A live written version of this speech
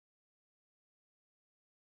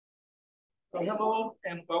Hello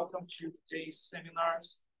and welcome to today's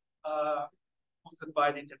seminars hosted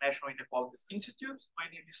by the International Inequalities Institute. My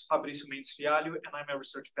name is Fabricio Fialho and I'm a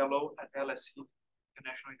research fellow at LSE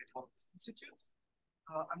International Inequalities Institute.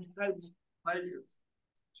 I'm excited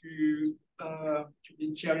to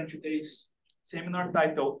be sharing today's seminar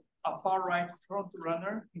titled "A Far-Right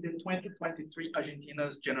Front-Runner in the 2023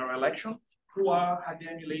 Argentina's General Election, Who Are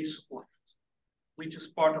Javier Milei's Supporters?", which is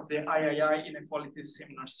part of the III Inequalities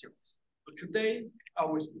Seminar Series. So today,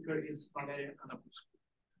 our speaker is Valeria and Brusco.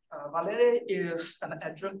 Valeria is an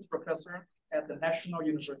adjunct professor at the National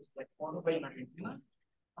University of Córdoba in Argentina.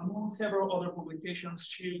 Among several other publications,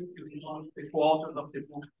 she is one of the co-authors of the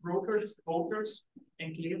book Voters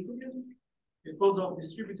and Clientelism, the proposal of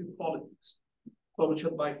distributive politics,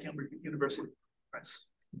 published by Cambridge University Press.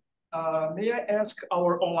 May I ask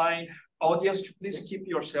our online audience to please keep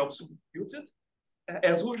yourselves muted?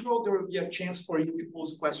 As usual, there will be a chance for you to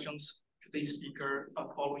pose questions to the speaker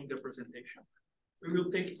following the presentation. We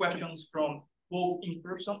will take questions from both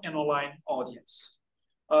in-person and online audience.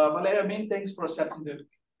 Valeria, many thanks for accepting the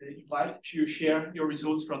invite to share your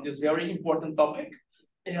results from this very important topic.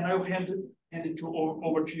 And I will hand it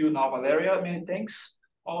over to you now, Valeria. Many thanks.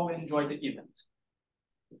 All enjoy the event.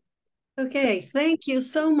 Okay, thank you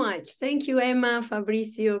so much. Thank you, Emma,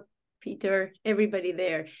 Fabricio, Peter, everybody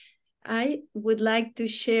there. I would like to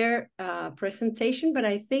share a presentation, but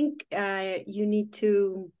I think you need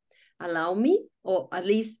to allow me, or at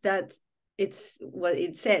least that it's what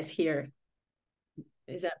it says here.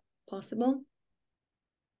 Is that possible?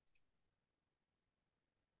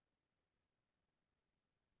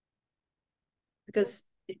 Because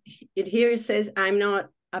it here says I'm not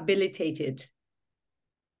habilitated.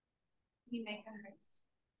 You make them raised.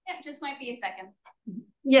 Yeah, just might be a second.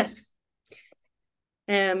 Yes.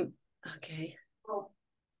 Okay.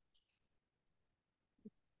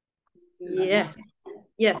 Yes.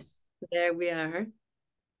 Yes. There we are.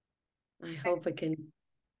 I hope I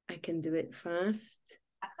can do it fast.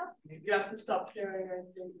 You have to stop sharing.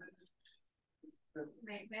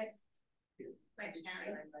 Wait, miss. Wait,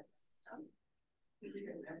 sharing. Stop.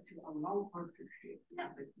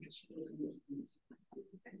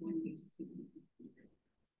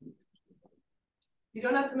 You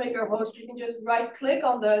don't have to make your host. You can just right click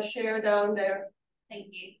on the share down there. Thank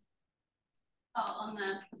you. Oh,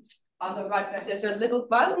 on the right, there's a little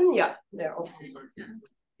button. Yeah, there.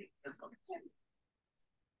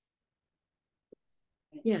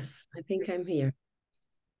 Yes, I think I'm here.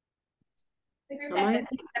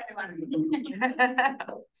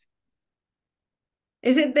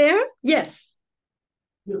 Is it there? Yes.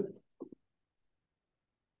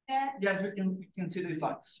 Yes, we can see the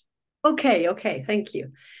slides. Okay, thank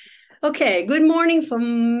you. Okay, good morning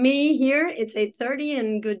from me here. It's 8:30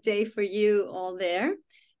 and good day for you all there.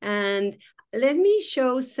 And let me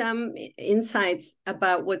show some insights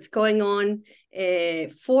about what's going on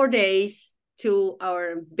 4 days to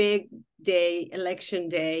our big day, election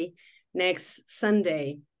day, next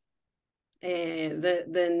Sunday.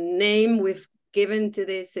 The name we've given to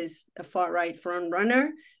this is a far-right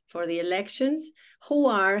front-runner for the elections, who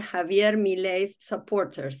are Javier Milei's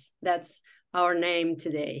supporters. That's our name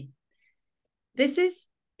today. This is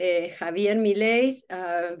Javier Milei's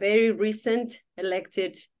very recent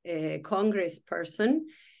elected congressperson.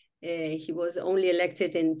 He was only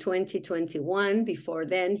elected in 2021. Before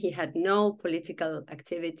then, he had no political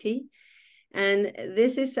activity. And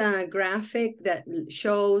this is a graphic that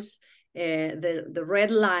shows the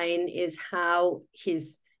red line is how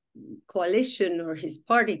his coalition or his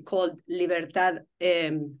party called Liberty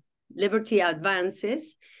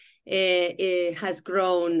Advances has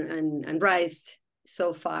grown and rised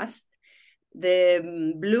so fast. The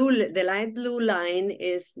light blue line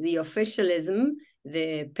is the officialism,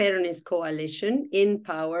 the Peronist coalition in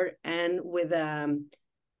power and with a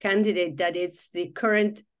candidate that is the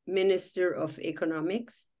current Minister of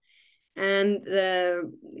Economics. And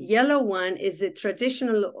the yellow one is the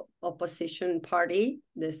traditional opposition party,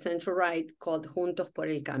 the center-right, called Juntos por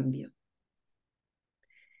el Cambio.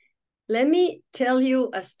 Let me tell you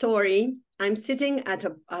a story. I'm sitting at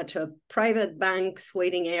a private bank's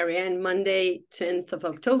waiting area on Monday, 10th of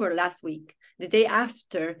October last week, the day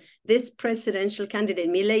after this presidential candidate,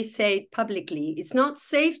 Milei, said publicly, it's not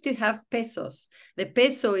safe to have pesos. The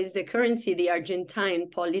peso is the currency the Argentine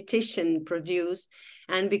politician produced,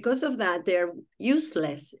 and because of that, they're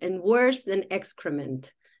useless and worse than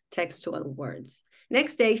excrement, textual words.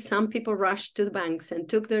 Next day, some people rushed to the banks and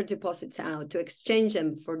took their deposits out to exchange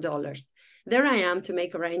them for dollars. There I am to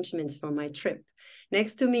make arrangements for my trip.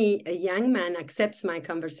 Next to me, a young man accepts my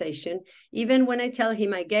conversation, even when I tell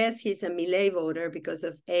him I guess he's a Milei voter because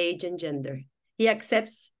of age and gender. He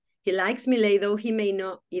accepts, he likes Milei, though he may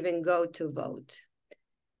not even go to vote.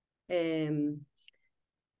 The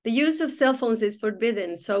use of cell phones is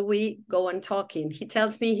forbidden, so we go on talking. He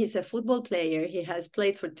tells me he's a football player. He has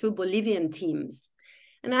played for 2 Bolivian teams.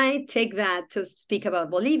 And I take that to speak about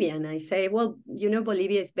Bolivia. And I say, well, you know,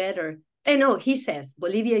 Bolivia is better. No, he says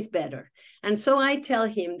Bolivia is better. And so I tell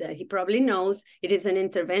him that he probably knows it is an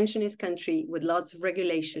interventionist country with lots of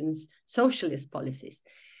regulations, socialist policies.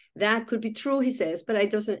 That could be true, he says, but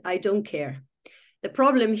I don't care. The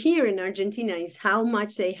problem here in Argentina is how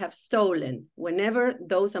much they have stolen. Whenever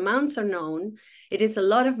those amounts are known, it is a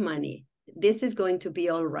lot of money. This is going to be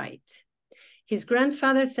all right. His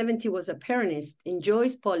grandfather, 70, was a Peronist,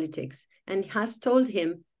 enjoys politics, and has told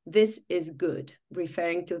him this is good,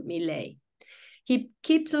 referring to Milei. He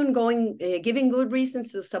keeps on going, giving good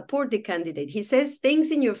reasons to support the candidate. He says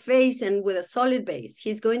things in your face and with a solid base.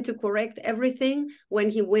 He's going to correct everything when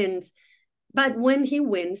he wins. But when he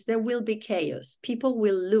wins, there will be chaos. People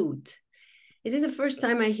will loot. It is the first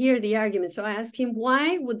time I hear the argument. So I asked him,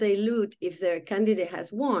 why would they loot if their candidate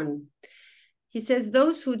has won? He says,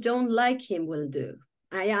 those who don't like him will do.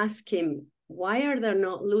 I ask him, why are they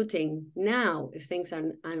not looting now if things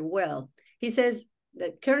are unwell? He says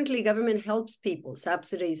that currently government helps people,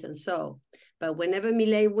 subsidies and so. But whenever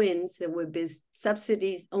Milei wins, there will be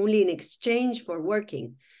subsidies only in exchange for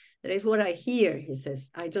working. That is what I hear, he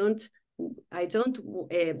says.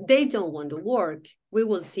 they don't want to work. We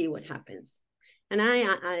will see what happens. And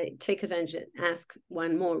I take advantage and ask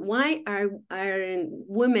one more. Why are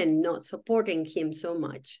women not supporting him so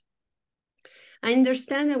much? I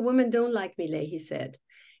understand that women don't like Milei, he said.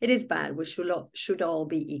 It is bad. We should all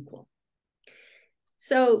be equal.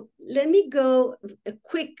 So let me go a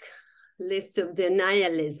quick list of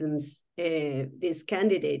denialisms this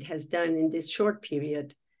candidate has done in this short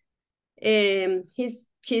period.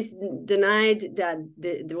 He's denied that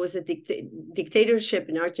there was a dictatorship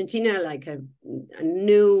in Argentina, like a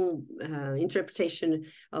new interpretation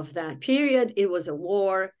of that period. It was a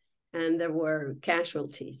war and there were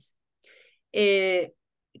casualties.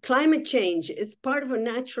 Climate change is part of a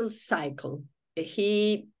natural cycle.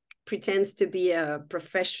 He pretends to be a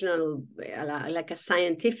professional, like a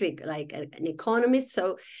scientific, like an economist.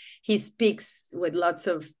 So he speaks with lots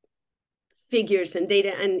of figures and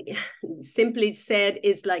data, and simply said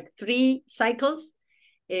it's like 3 cycles,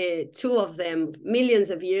 2 of them millions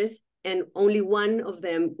of years, and only 1 of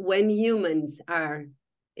them when humans are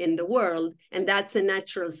in the world, and that's a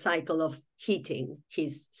natural cycle of heating.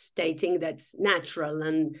 He's stating that's natural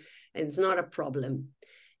and it's not a problem.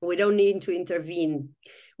 We don't need to intervene.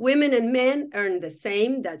 Women and men earn the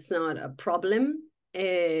same. That's not a problem.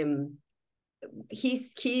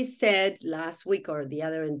 He said last week or the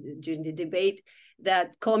other during the debate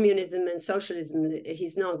that communism and socialism,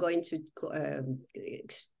 he's not going to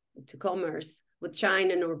commerce with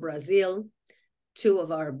China nor Brazil, 2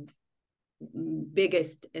 of our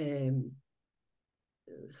biggest, how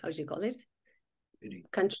do you call it?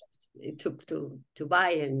 Countries to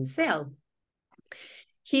buy and sell.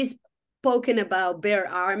 He's spoken about bear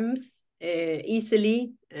arms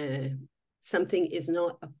easily. Something is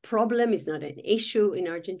not a problem, it's not an issue in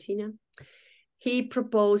Argentina. He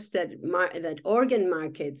proposed that organ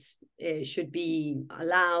markets should be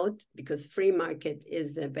allowed because free market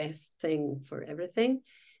is the best thing for everything.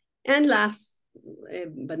 And last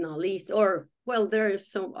but not least, or well, there are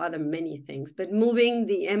some other many things, but moving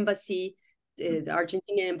the embassy, the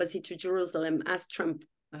Argentinian embassy to Jerusalem, as Trump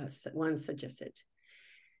once suggested.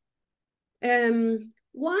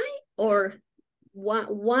 Why, or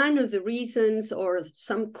one of the reasons or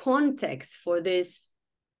some context for this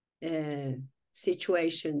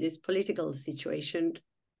situation, this political situation,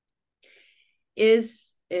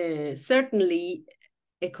 is certainly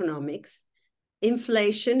economics.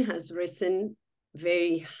 Inflation has risen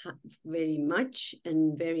very much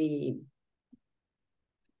and very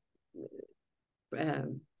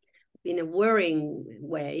in a worrying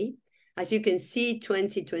way. As you can see,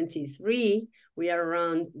 2023, we are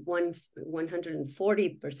around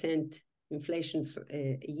 140% inflation for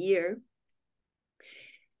a year.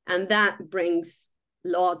 And that brings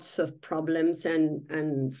lots of problems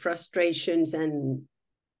and frustrations, and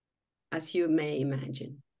as you may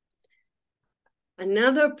imagine.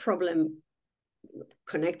 Another problem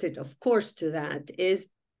connected, of course, to that is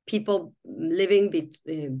people living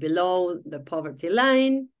below the poverty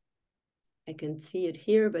line. I can see it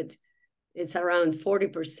here, but it's around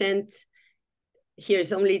 40%.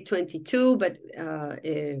 here's only 22, but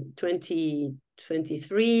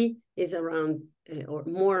 2023 is around or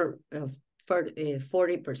more of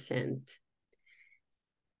 40%.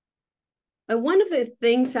 One of the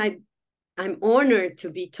things I'm honored to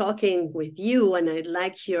be talking with you, and I'd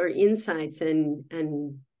like your insights and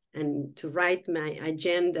to write my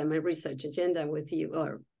agenda, my research agenda with you,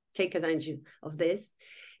 or take advantage of this,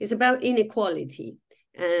 is about inequality.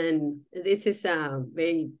 And this is a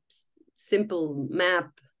very simple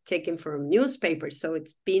map taken from newspapers, so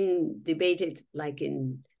it's been debated like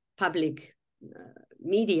in public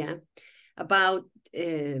media about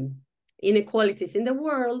inequalities in the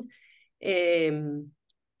world.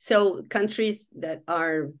 So countries that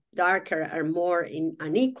are darker are more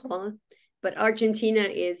unequal, but Argentina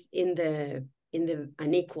is in the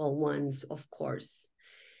unequal ones, of course.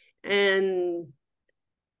 And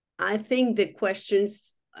I think the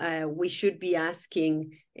questions we should be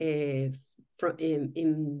asking in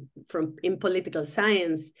political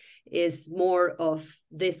science is more of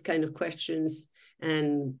this kind of questions,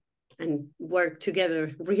 and work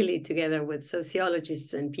together, really together with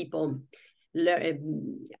sociologists and people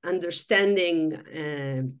understanding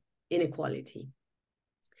inequality.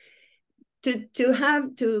 To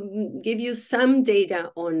give you some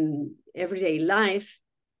data on everyday life,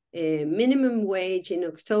 minimum wage in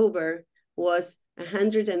October was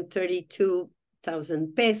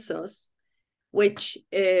 132,000 pesos, which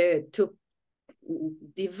to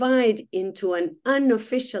divide into an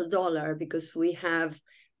unofficial dollar, because we have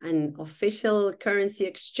an official currency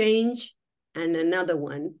exchange and another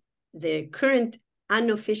one. The current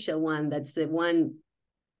unofficial one, that's the one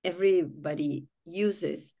everybody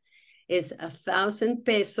uses, is 1,000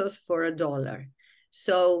 pesos for a dollar.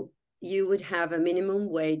 So you would have a minimum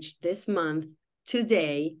wage this month,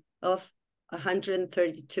 today, of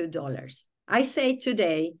 $132. I say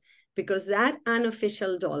today because that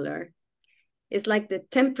unofficial dollar is like the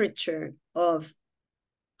temperature of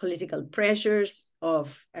political pressures,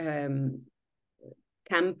 of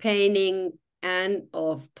campaigning, and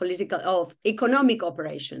of economic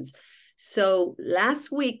operations. So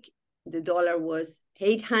last week, the dollar was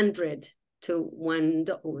 800 to one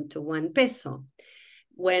peso.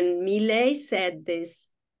 When Milei said this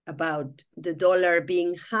about the dollar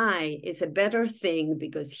being high, it's a better thing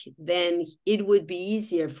because then it would be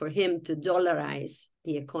easier for him to dollarize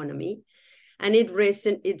the economy. And it rose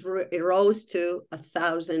to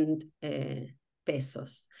 1,000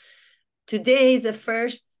 pesos. Today is the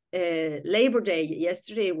first Labor Day.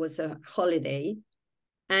 Yesterday was a holiday.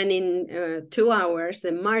 And in 2 hours,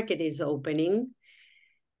 the market is opening.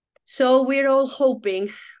 So we're all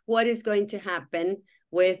hoping what is going to happen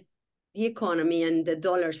with the economy and the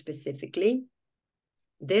dollar specifically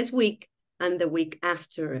this week and the week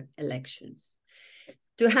after elections.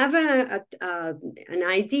 To have an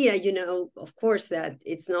idea, you know, of course, that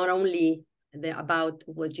it's not only about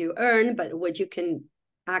what you earn, but what you can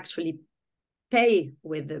actually pay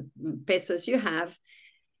with the pesos you have.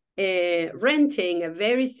 Renting a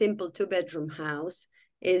very simple 2-bedroom house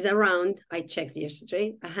is around, I checked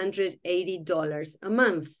yesterday, $180 a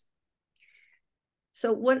month.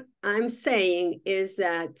 So what I'm saying is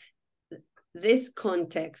that this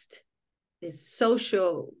context, this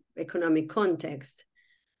socio-economic context,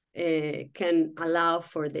 can allow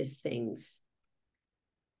for these things.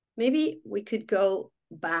 Maybe we could go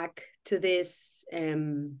back to this,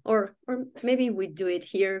 or maybe we do it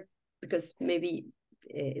here because maybe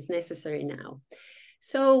it's necessary now.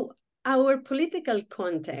 So our political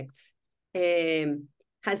context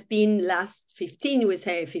has been last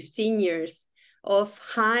 15 years of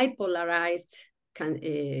high polarized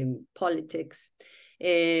politics.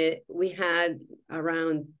 We had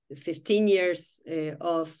around 15 years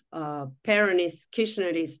of Peronist,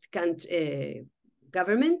 Kirchnerist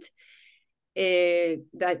government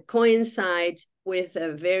that coincide with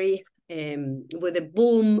a with a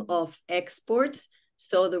boom of exports.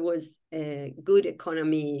 So there was a good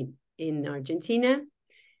economy in Argentina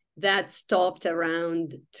that stopped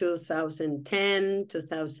around 2010,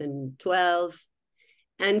 2012,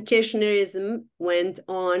 and Kirchnerism went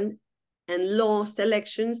on and lost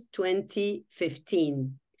elections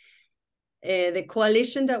 2015. The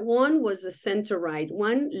coalition that won was a center-right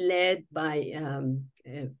one, led by a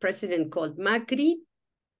president called Macri.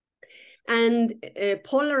 And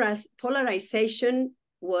polarization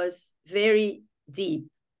was very deep.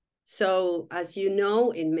 So as you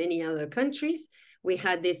know, in many other countries, we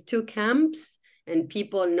had these two camps and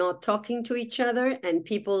people not talking to each other and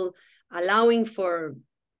people allowing for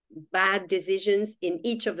bad decisions in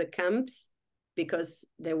each of the camps because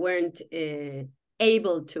they weren't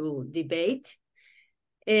able to debate.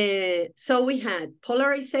 So we had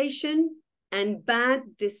polarization and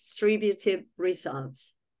bad distributive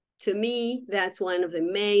results. To me, that's one of the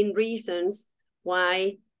main reasons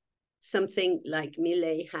why something like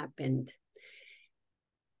Milei happened.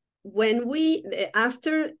 When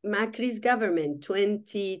after Macri's government,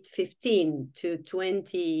 2015 to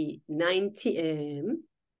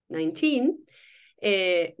 2019,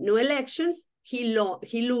 no elections, he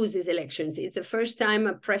loses elections. It's the first time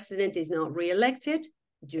a president is not re-elected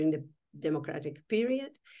during the democratic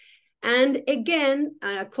period. And again,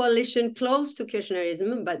 a coalition close to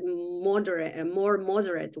Kirchnerism, but a more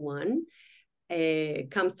moderate one,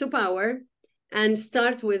 comes to power and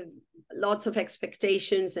starts with lots of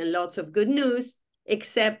expectations and lots of good news,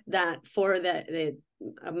 except that for a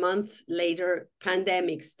month later,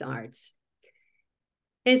 pandemic starts.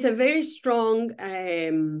 It's a very strong,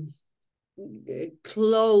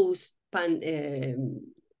 closed, how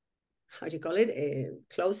do you call it?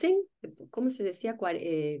 Closing? ¿Cómo se decía?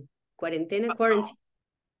 Quarantine.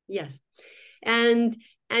 Yes. And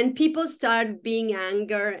people start being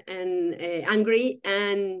angry, and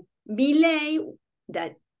Milei,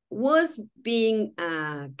 that was being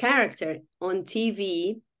a character on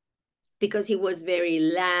TV because he was very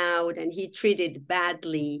loud and he treated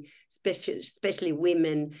badly, especially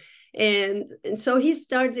women. And so he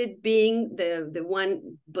started being the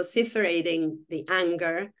one vociferating the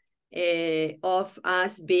anger of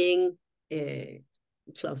us being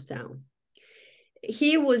closed down.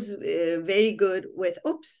 He was very good with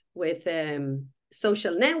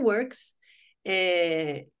social networks,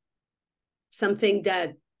 something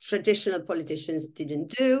that traditional politicians didn't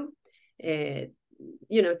do.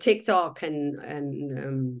 TikTok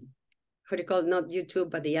and how do you call it? Not YouTube,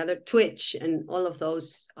 but the other Twitch and all of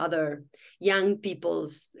those other young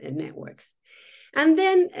people's networks. And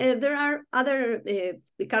then there are other,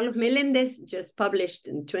 Carlos Meléndez just published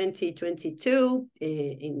in 2022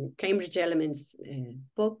 in Cambridge Elements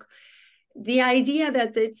book, the idea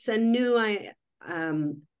that it's a new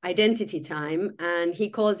identity time, and he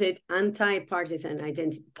calls it anti-partisan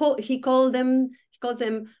identity. He calls them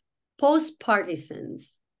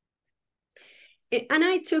post-partisans. And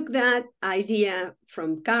I took that idea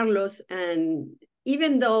from Carlos, and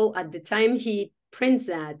even though at the time he prints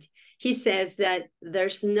that, he says that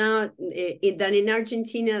there's not, that in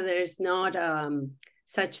Argentina, there's not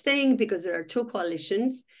such thing because there are two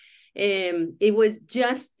coalitions. It was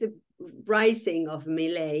just the rising of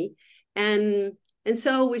Milei. And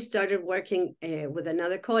so we started working with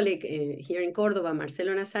another colleague here in Córdoba,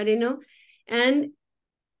 Marcelo Nazareno, and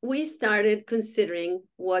we started considering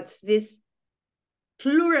what's this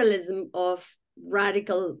pluralism of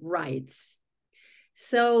radical rights.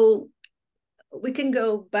 So we can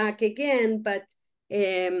go back again, but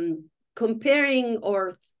comparing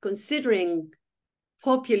or considering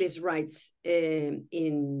populist rights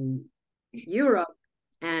in Europe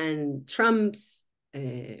and Trump's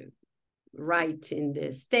right in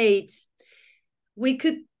the States, we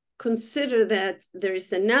could consider that there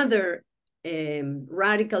is another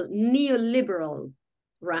radical neoliberal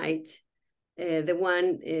right, the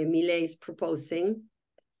one Milei is proposing,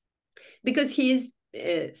 because he's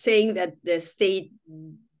saying that the state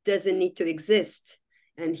doesn't need to exist.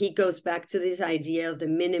 And he goes back to this idea of the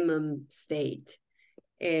minimum state.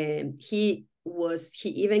 He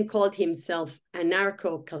even called himself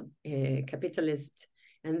anarcho-capitalist,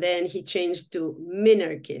 and then he changed to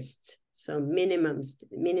minarchist, so minimum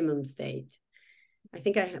state. I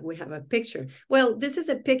think we have a picture. Well, this is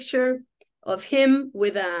a picture of him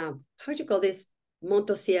with a, how do you call this,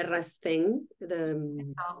 motosierras thing?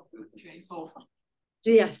 Chainsaw.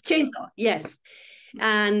 Yes, chainsaw, yes.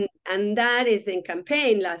 And that is in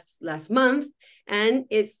campaign last month, and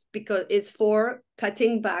it's because it's for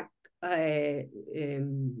cutting back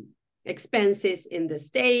expenses in the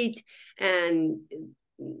state and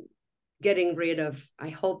getting rid of, I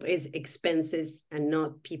hope, is expenses and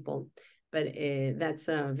not people. But that's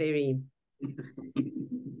a very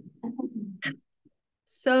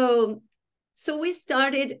so we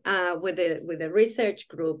started with a research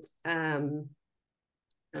group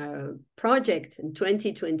project in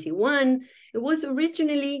 2021. It was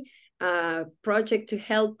originally a project to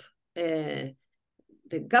help the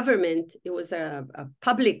government. It was a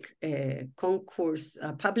public concourse,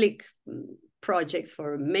 a public project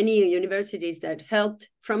for many universities that helped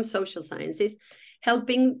from social sciences,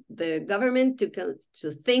 helping the government to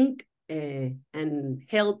think and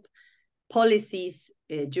help policies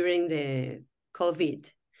during the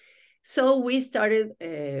COVID. So we started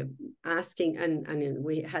asking, and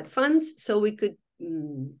we had funds, so we could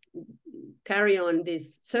carry on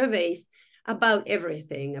these surveys about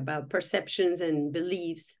everything, about perceptions and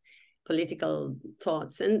beliefs, political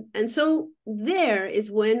thoughts. And so there is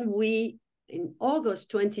when we, in August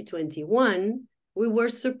 2021, we were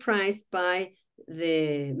surprised by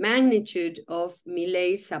the magnitude of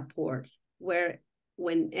Milei's support,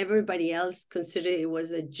 when everybody else considered it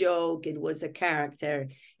was a joke, it was a character,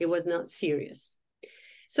 it was not serious.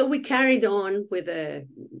 So we carried on with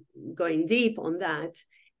going deep on that.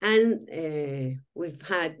 And we've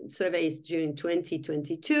had surveys during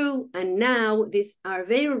 2022, and now these are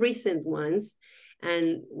very recent ones,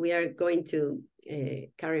 and we are going to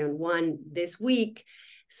carry on one this week.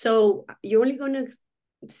 So you're only going to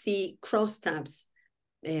see crosstabs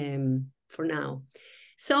for now.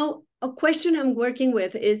 So a question I'm working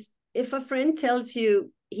with is, if a friend tells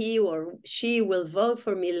you he or she will vote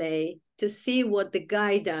for Milei to see what the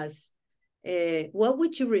guy does, what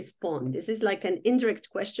would you respond? This is like an indirect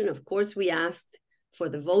question. Of course, we asked for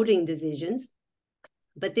the voting decisions,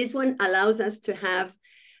 but this one allows us to have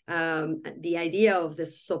the idea of the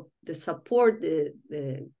support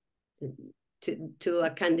to a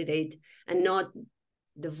candidate, and not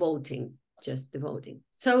the voting, just the voting.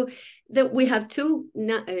 So that we have two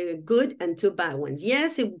good and two bad ones.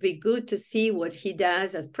 Yes, it would be good to see what he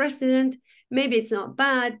does as president. Maybe it's not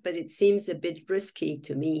bad, but it seems a bit risky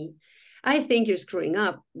to me. I think you're screwing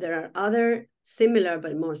up. There are other similar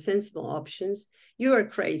but more sensible options. You are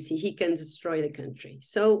crazy. He can destroy the country.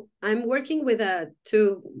 So I'm working with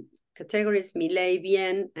two categories, Milei,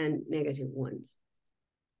 bien, and negative ones.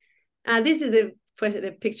 This is the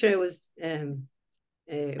picture I was wanting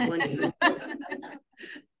to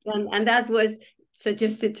and that was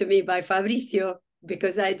suggested to me by Fabricio,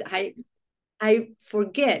 because I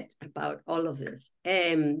forget about all of this.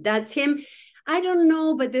 That's him. I don't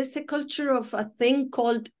know, but there's a culture of a thing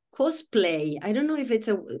called cosplay. I don't know if it's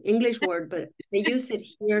an English word, but they use it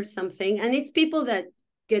here, something. And it's people that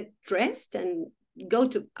get dressed and go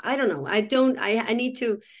to, I don't know. I need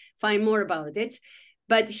to find more about it.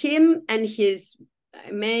 But him and his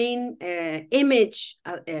main image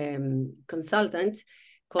consultant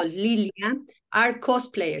called Lilia are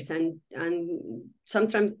cosplayers and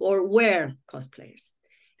sometimes, or were cosplayers.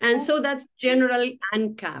 And so that's general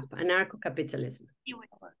ANCAP, anarcho-capitalism.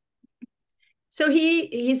 So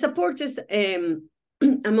he supports us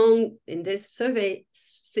among, in this survey,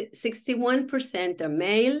 61% are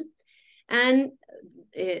male, and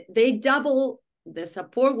they double the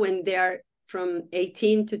support when they are from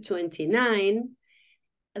 18 to 29.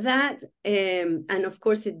 That, and of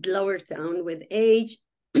course it lowers down with age.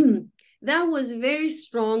 That was very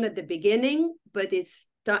strong at the beginning, but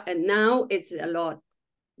now it's a lot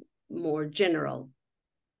more general.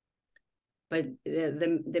 But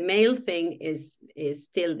the male thing is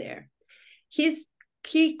still there.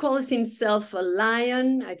 He calls himself a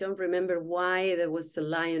lion. I don't remember why there was a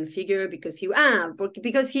lion figure, because he wants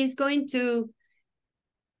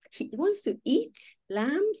to eat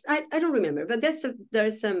lambs. I don't remember, but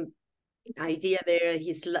there's some idea there.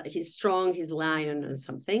 He's strong, he's lion or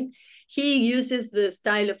something. He uses the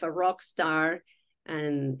style of a rock star,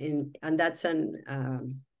 and that's a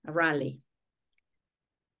rally.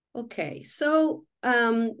 Okay, so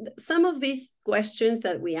some of these questions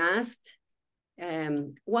that we asked,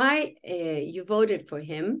 why you voted for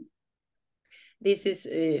him. This is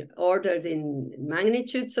ordered in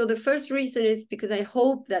magnitude. So the first reason is because I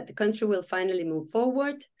hope that the country will finally move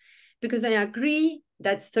forward, because I agree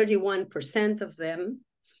that's 31% of them.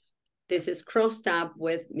 This is crossed up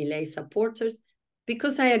with Milei supporters,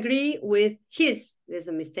 because I agree with there's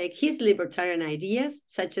a mistake, his libertarian ideas,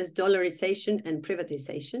 such as dollarization and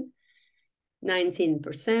privatization,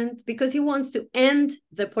 19%, because he wants to end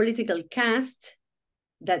the political caste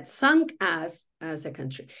that sunk us as a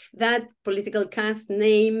country. That political caste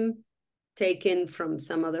name taken from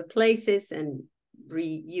some other places and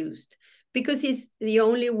reused, because he's the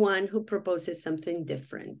only one who proposes something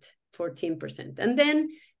different, 14%. And then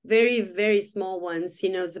very, very small ones, he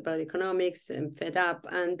knows about economics and fed up,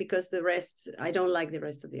 and because the rest, I don't like the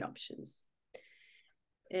rest of the options.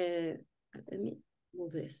 Let me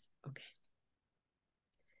move this, okay.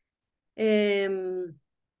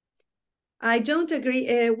 I don't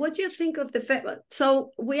agree. What do you think of the So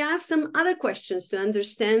we asked some other questions to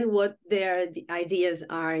understand what their ideas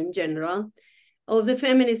are in general of the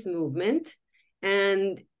feminist movement.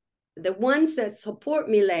 And the ones that support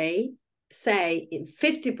Milei say,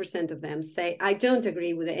 50% of them say, I don't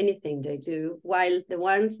agree with anything they do, while the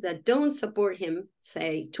ones that don't support him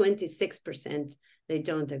say 26% they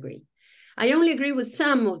don't agree. I only agree with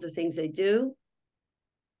some of the things they do.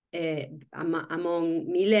 Among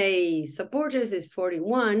Milei supporters is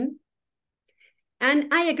 41,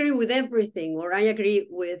 And I agree with everything, or I agree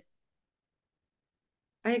with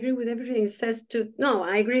everything it says to, no,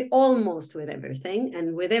 I agree almost with everything.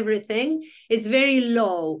 And with everything, it's very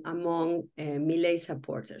low among Milei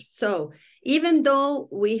supporters. So even though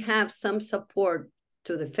we have some support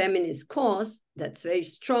to the feminist cause, that's very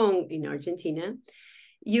strong in Argentina,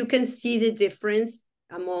 you can see the difference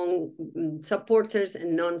among supporters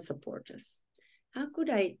and non-supporters. How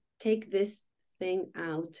could I take this thing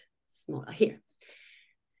out small? Here.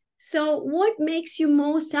 So what makes you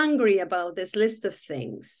most angry about this list of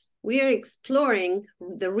things? We are exploring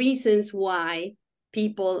the reasons why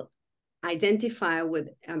people identify with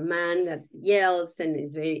a man that yells and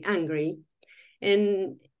is very angry,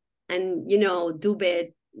 and you know, do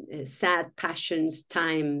bad, sad passions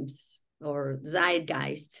times or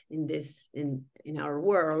zeitgeist in our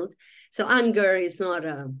world. So anger is not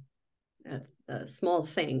a small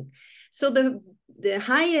thing. So the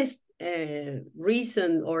highest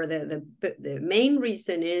reason, or the main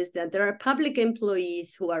reason, is that there are public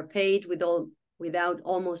employees who are paid without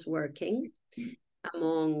almost working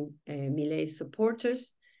among Milei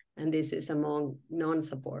supporters, and this is among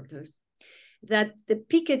non-supporters. That the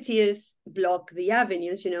picketeers block the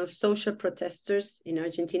avenues, you know, social protesters in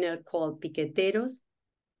Argentina are called piqueteros,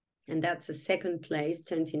 and that's a second place,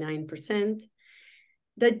 29%.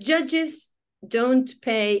 The judges don't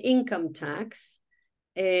pay income tax.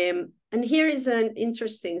 And here is an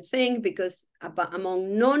interesting thing, because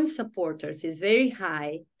among non-supporters is very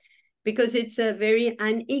high, because it's a very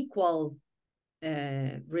unequal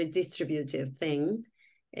redistributive thing.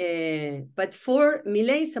 But for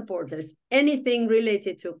Milei supporters, anything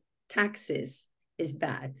related to taxes is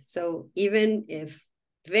bad. So even if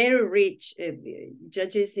very rich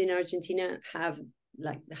judges in Argentina have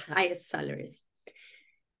like the highest salaries,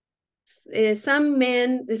 some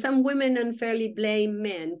women unfairly blame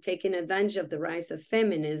men taking advantage of the rise of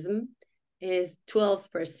feminism, is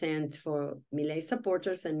 12% for Milei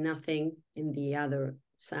supporters and nothing in the other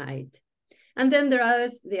side. And then the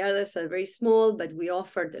others are very small, but we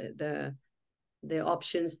offer the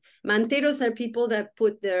options. Manteros are people that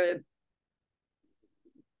put their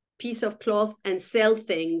piece of cloth and sell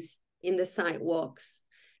things in the sidewalks.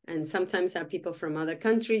 And sometimes are people from other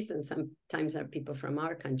countries, and sometimes are people from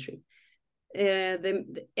our country.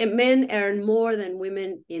 Men earn more than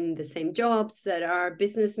women in the same jobs. That are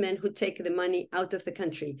businessmen who take the money out of the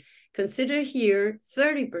country. Consider here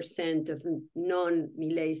 30% of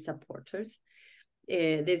non-Milei supporters.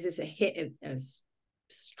 This is a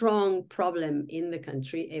strong problem in the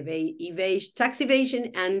country, tax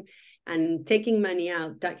evasion and taking money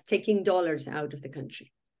out, taking dollars out of the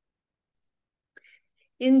country.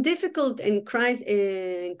 In difficult and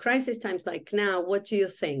crisis times like now, what do you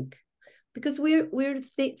think? Because we're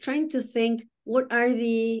trying to think, what are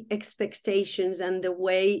the expectations and the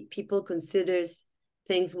way people considers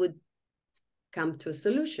things would come to a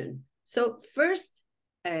solution. So first,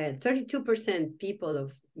 32% people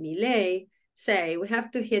of Milei say we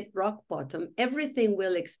have to hit rock bottom, everything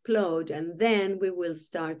will explode, and then we will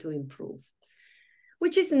start to improve,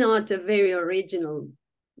 which is not a very original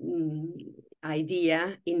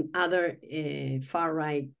idea. In other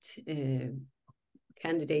far-right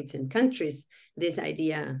candidates and countries, this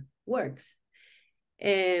idea works.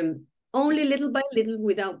 Only little by little,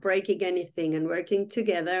 without breaking anything and working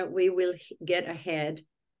together, we will get ahead.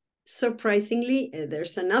 Surprisingly,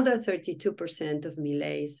 there's another 32% of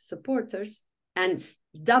Milei's supporters, and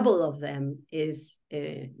double of them is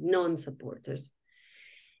non-supporters.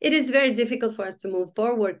 It is very difficult for us to move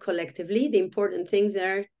forward collectively. The important things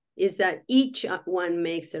is that each one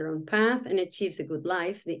makes their own path and achieves a good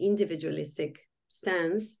life. The individualistic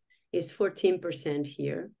stance is 14%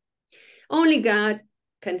 here. Only God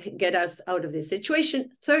can get us out of this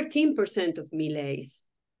situation. 13% of Milei's,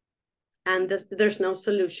 and there's no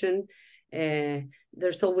solution. We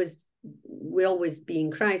always be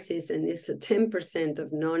in crisis, and it's a 10%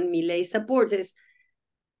 of non-Milei supporters.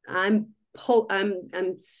 I'm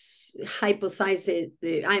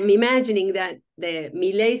hypothesizing. I'm imagining that the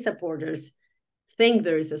Milei supporters think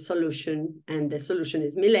there is a solution, and the solution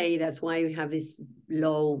is Milei. That's why we have this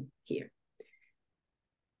low here.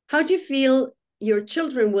 How do you feel your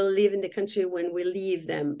children will live in the country when we leave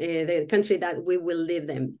them, the country that we will leave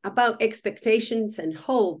them? About expectations and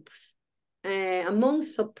hopes. Among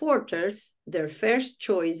supporters, their first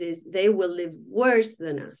choice is they will live worse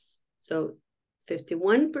than us. So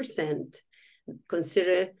 51%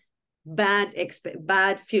 consider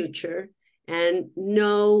bad future and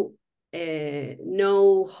no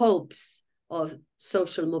hopes of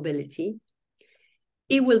social mobility.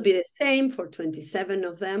 It will be the same for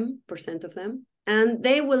 27% of them. and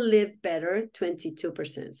they will live better,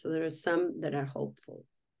 22%. So there are some that are hopeful.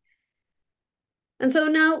 And so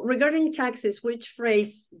now, regarding taxes, which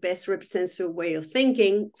phrase best represents your way of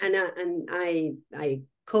thinking? And I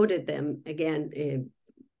quoted them again.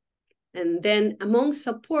 And then among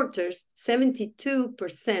supporters,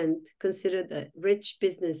 72% consider that rich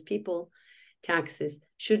business people taxes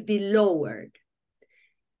should be lowered.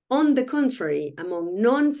 On the contrary, among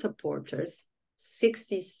non-supporters,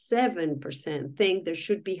 67% think there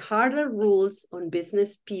should be harder rules on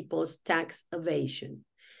business people's tax evasion.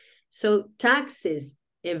 So taxes,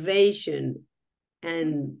 evasion,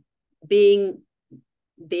 and being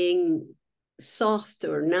soft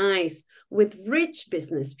or nice with rich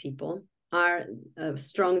business people are a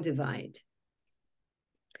strong divide.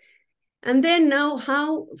 And then now,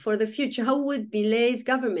 how for the future, how would Milei's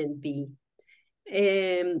government be?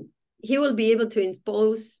 He will be able to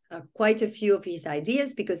impose quite a few of his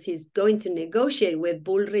ideas because he's going to negotiate with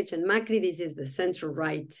Bullrich and Macri. This is the central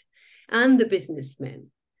right and the businessmen.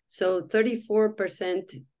 So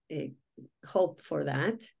 34% hope for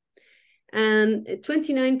that. And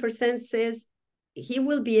 29% says he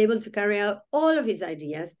will be able to carry out all of his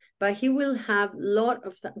ideas, but he will have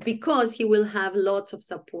because he will have lots of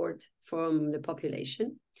support from the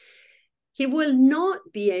population. He will not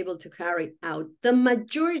be able to carry out the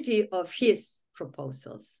majority of his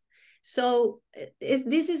proposals. So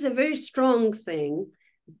this is a very strong thing.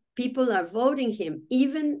 People are voting him,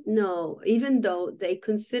 even though they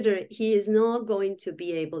consider he is not going to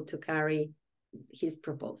be able to carry his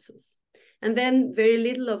proposals. And then very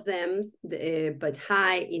little of them, but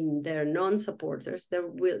high in their non-supporters,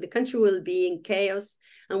 the country will be in chaos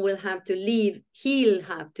and will have to leave. He'll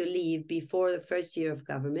have to leave before the first year of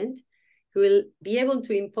government. He will be able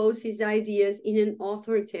to impose his ideas in an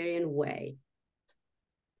authoritarian way.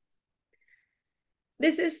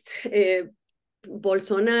 This is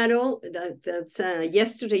Bolsonaro. That's a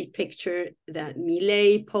yesterday picture that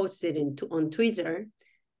Milei posted on Twitter.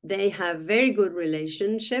 They have very good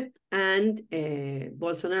relationship, and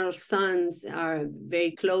Bolsonaro's sons are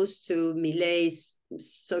very close to Milei's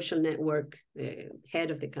social network head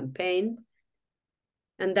of the campaign.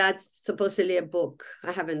 And that's supposedly a book.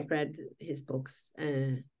 I haven't read his books,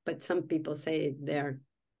 but some people say they're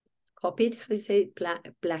copied. How do you say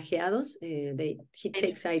plagiados? He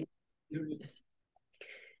takes ideas.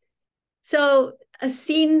 So a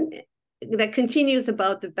scene that continues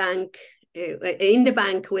about the bank, in the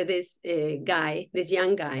bank with this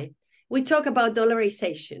young guy, we talk about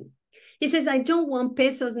dollarization. He says, I don't want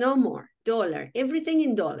pesos no more, dollar, everything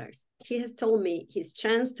in dollars. He has told me his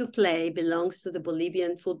chance to play belongs to the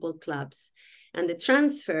Bolivian football clubs, and the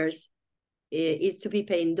transfers is to be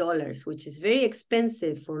paid in dollars, which is very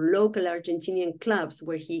expensive for local Argentinian clubs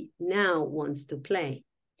where he now wants to play.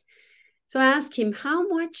 So I asked him, how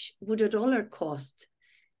much would a dollar cost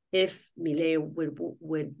if Milei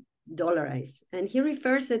would dollarize? And he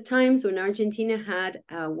refers at times when Argentina had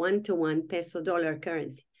a 1-to-1 peso-dollar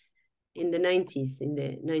currency in the 90s, in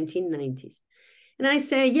the 1990s. And I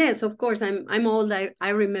say, yes, of course, I'm old. I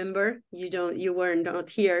remember, you were not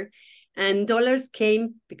here. And dollars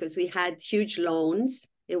came because we had huge loans.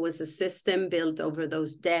 It was a system built over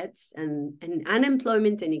those debts, and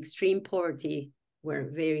unemployment and extreme poverty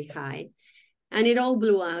were very high. And it all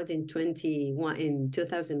blew out in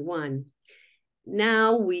 2001.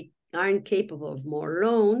 Now we aren't capable of more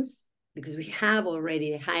loans because we have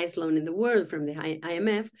already the highest loan in the world from the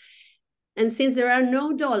IMF. And since there are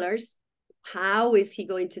no dollars, how is he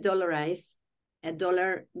going to dollarize? A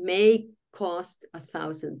dollar may cost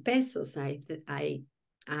 1,000 pesos, I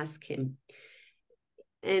asked him.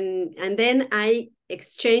 And then I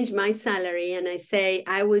exchange my salary and I say,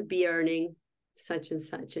 I would be earning such and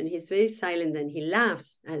such. And he's very silent and he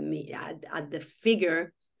laughs at me, at the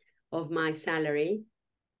figure of my salary.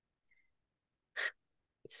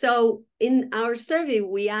 So in our survey,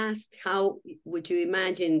 we asked how would you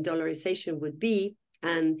imagine dollarization would be?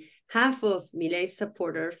 And half of Milei's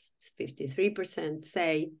supporters, 53%,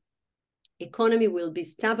 say economy will be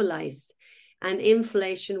stabilized and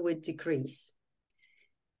inflation would decrease.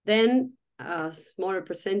 Then a smaller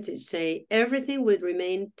percentage say everything would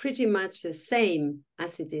remain pretty much the same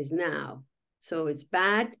as it is now. So it's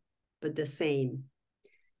bad, but the same.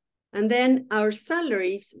 And then our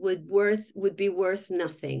salaries would be worth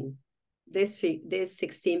nothing. This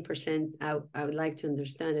 16%, I would like to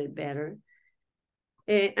understand it better.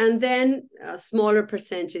 And then a smaller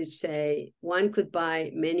percentage say one could buy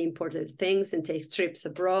many important things and take trips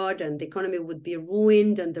abroad, and the economy would be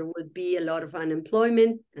ruined and there would be a lot of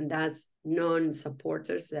unemployment. And that's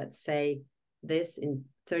non-supporters that say this in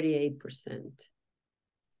 38%.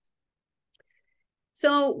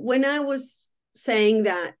 So when I was saying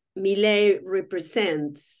that Milei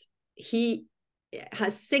represents, he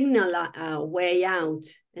has signaled a way out,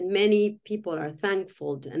 and many people are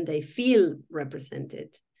thankful and they feel represented.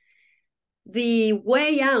 The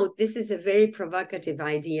way out, this is a very provocative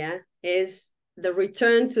idea, is the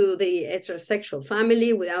return to the heterosexual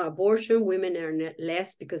family without abortion. Women earn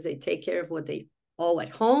less because they take care of what they owe at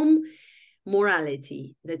home.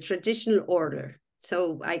 Morality, the traditional order.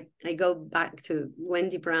 So I go back to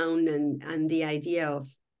Wendy Brown and the idea of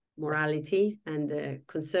morality and the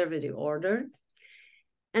conservative order.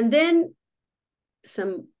 And then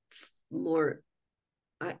some more,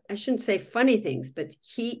 I shouldn't say funny things, but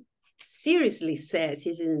he seriously says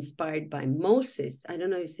he's inspired by Moses. I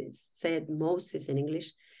don't know if it's said Moses in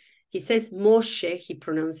English. He says Moshe, he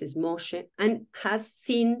pronounces Moshe, and has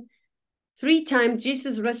seen 3 times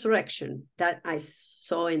Jesus' resurrection that I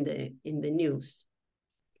saw in the news.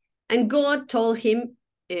 And God told him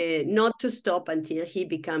not to stop until he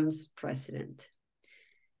becomes president.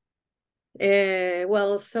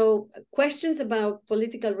 Well, so questions about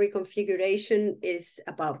political reconfiguration is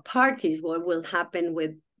about parties, what will happen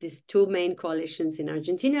with these 2 main coalitions in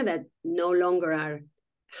Argentina that no longer are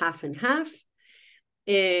half and half.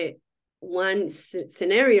 One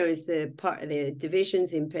scenario is the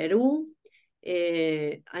divisions in Peru.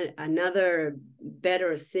 Another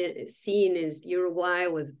better scene is Uruguay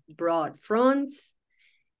with broad fronts.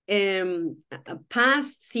 A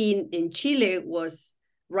past scene in Chile was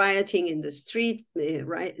rioting in the streets.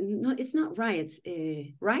 No, it's not riots.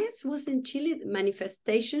 Riots was in Chile,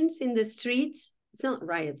 manifestations in the streets. It's not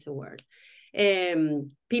riots, the word.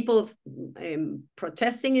 People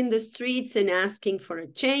protesting in the streets and asking for a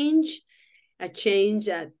change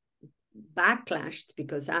that backlashed,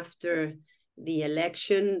 because after the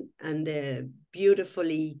election and the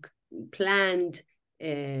beautifully planned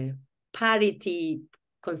parity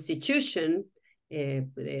constitution,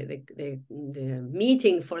 the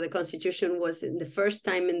meeting for the constitution was the first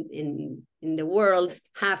time in the world,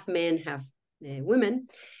 half men, half women.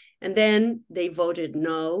 And then they voted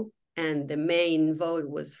no, and the main vote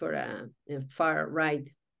was for a far-right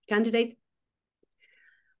candidate.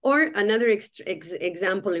 Or another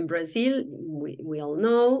example in Brazil, we all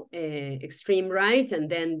know, extreme right, and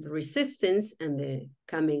then the resistance and the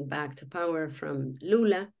coming back to power from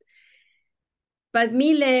Lula. But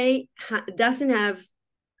Milei doesn't have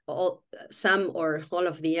some or all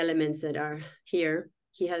of the elements that are here.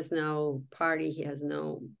 He has no party, he has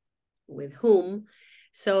no with whom.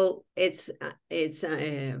 So it's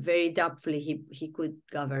very doubtfully he could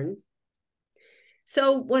govern.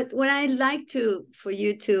 So what I'd like for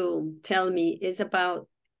you to tell me is about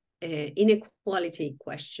inequality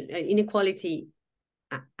inequality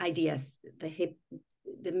ideas.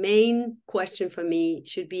 The main question for me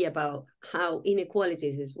should be about how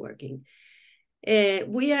inequalities is working.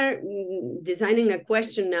 We are designing a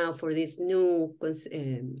question now for this new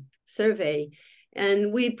survey,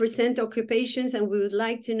 and we present occupations, and we would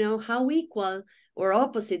like to know how equal or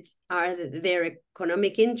opposite are their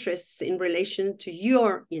economic interests in relation to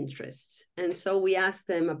your interests. And so we asked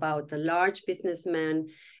them about the large businessman,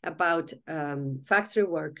 about factory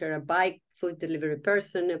worker, a bike food delivery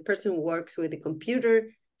person, a person who works with a computer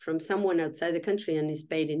from someone outside the country and is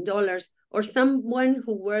paid in dollars, or someone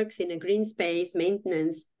who works in a green space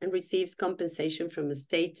maintenance and receives compensation from a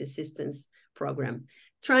state assistance program,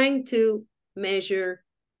 trying to measure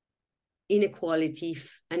inequality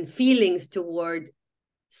and feelings toward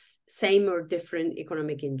same or different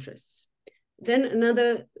economic interests. Then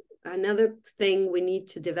another thing we need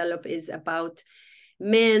to develop is about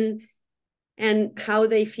men and how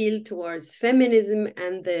they feel towards feminism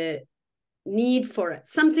and the need for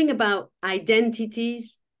something about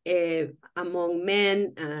identities among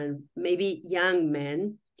men and maybe young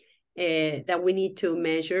men that we need to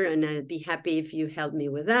measure, and I'd be happy if you help me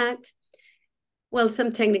with that. Well,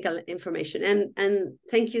 some technical information, and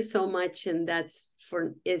thank you so much, and that's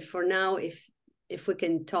for it for now. If we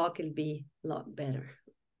can talk, it'll be a lot better.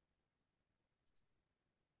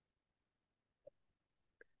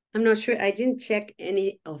 I'm not sure, I didn't check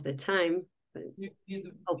any of the time. But... You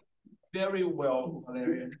did very well,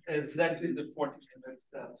 Valeria. Exactly the 40 minutes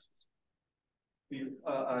that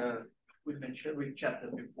we mentioned, we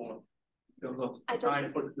chatted before.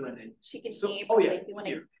 Time for the Q&A. She can hear you. Oh yeah, if you want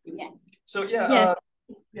to, yeah. So yeah,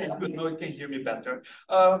 good. Now you can hear me better.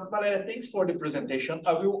 Valeria, thanks for the presentation.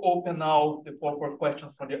 I will open now the floor for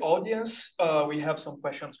questions from the audience. We have some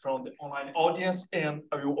questions from the online audience, and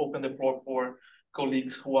I will open the floor for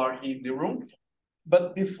colleagues who are here in the room.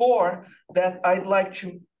 But before that, I'd like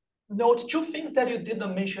to note 2 things that you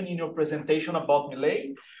didn't mention in your presentation about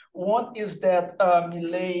Milei. One is that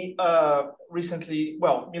Milei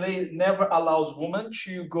Milei never allows women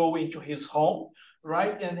to go into his home,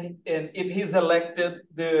 right? And if he's elected,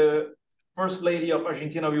 the first lady of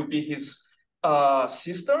Argentina will be his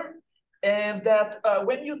sister. And that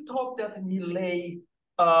when you talk that Milei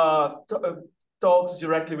talks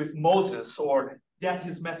directly with Moses or get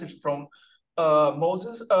his message from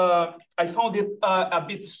Moses, I found it a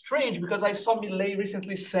bit strange because I saw Milei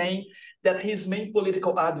recently saying that his main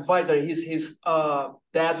political advisor is his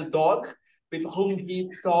dead dog, with whom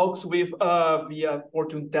he talks with via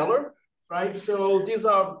fortune teller, right? So these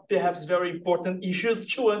are perhaps very important issues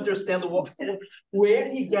to understand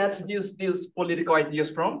where he gets these political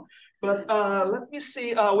ideas from. But let me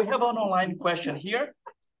see, we have an online question here.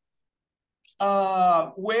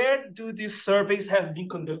 Where do these surveys have been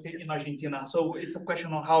conducted in Argentina? So it's a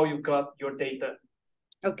question on how you got your data.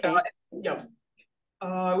 Okay. Yeah.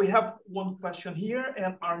 We have one question here,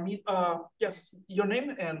 and Armin, yes, your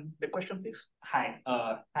name and the question, please. Hi,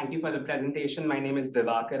 thank you for the presentation. My name is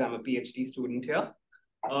Divakar. I'm a PhD student here.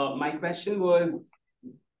 My question was,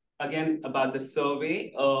 again, about the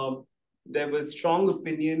survey. There was strong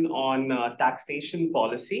opinion on taxation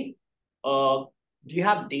policy. Do you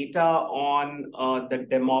have data on the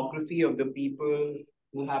demography of the people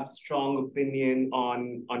who have strong opinion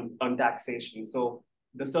on taxation? So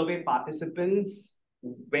the survey participants,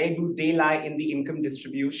 where do they lie in the income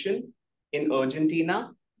distribution in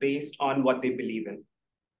Argentina based on what they believe in?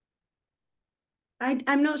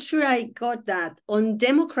 I'm not sure I got that. On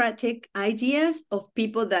democratic ideas of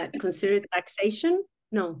people that consider taxation?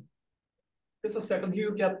 No. Just a second,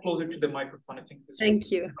 you get closer to the microphone, I think.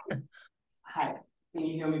 Thank you. Hi, can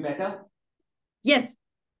you hear me better? Yes.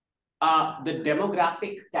 The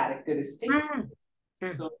demographic characteristic.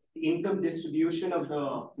 So the income distribution of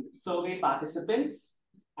the survey participants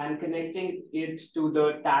and connecting it to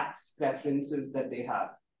the tax preferences that they have,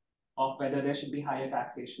 of whether there should be higher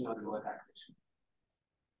taxation or lower taxation.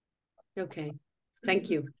 Okay, thank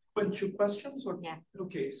you. Two questions? Or? Yeah.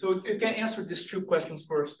 Okay, so you can answer these two questions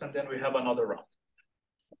first, and then we have another round.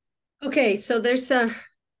 Okay, so there's a,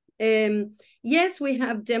 yes, we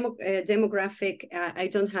have demographic, I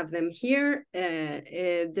don't have them here.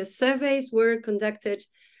 The surveys were conducted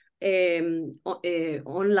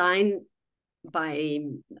online by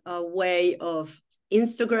a way of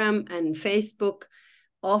Instagram and Facebook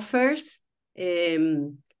offers.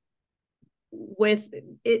 With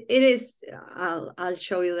it is, I'll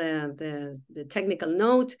show you the technical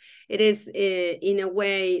note. It is in a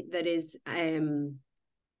way that is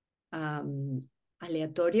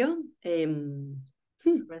aleatorio,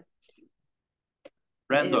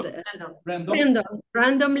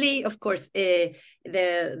 randomly, of course. The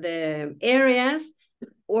areas,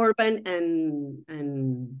 urban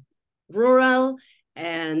and rural,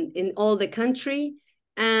 and in all the country.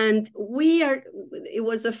 And it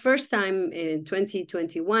was the first time in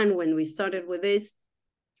 2021 when we started with this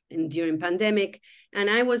and during pandemic, and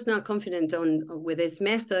I was not confident with this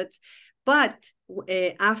method, but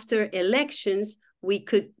after elections, we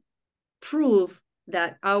could prove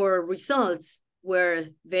that our results were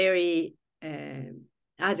very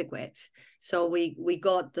adequate. So we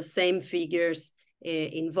got the same figures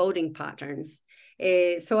in voting patterns.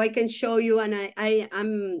 So I can show you, and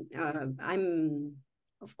I'm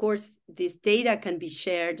of course, this data can be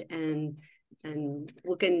shared, and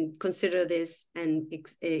we can consider this and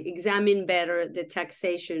examine better the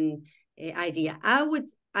taxation idea. I would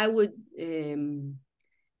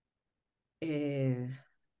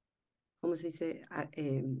 ¿cómo se dice?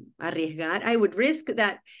 Arriesgar. I would risk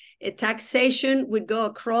that a taxation would go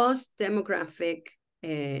across demographic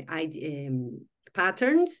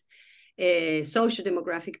patterns,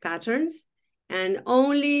 socio-demographic patterns, and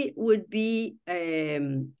only would be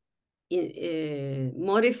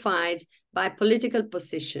modified by political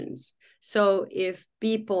positions. So if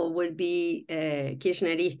people would be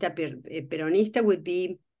Kirchnerista, Peronista, would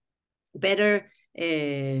be better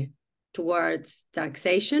towards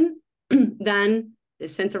taxation than the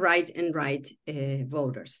center-right and right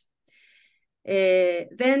voters.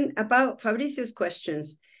 Then about Fabricio's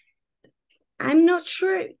questions, I'm not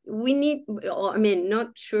sure we need, I mean,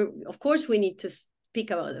 not sure, of course we need to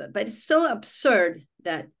speak about it, but it's so absurd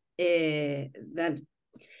that that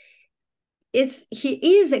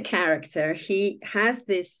he is a character. He has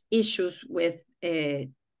these issues with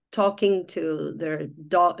talking to their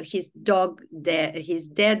dog, his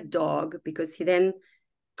dead dog, because he then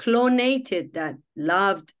clonated that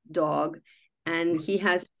loved dog, and he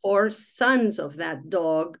has 4 sons of that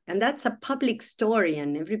dog, and that's a public story,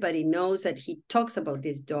 and everybody knows that he talks about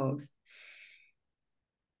these dogs.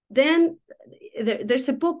 Then there's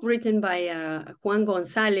a book written by Juan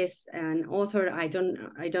Gonzalez, an author I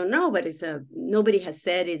don't know, but nobody has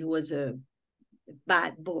said it was a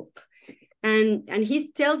bad book. And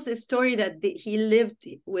he tells the story that he lived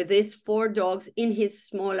with these 4 dogs in his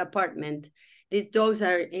small apartment. These dogs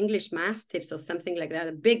are English Mastiffs or something like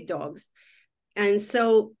that, big dogs. And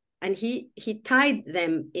he tied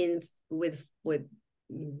them in with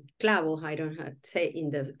clavo, I don't know how to say,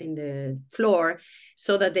 in the floor,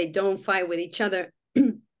 so that they don't fight with each other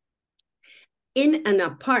in an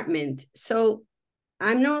apartment. So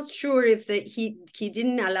I'm not sure if he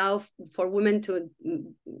didn't allow for women to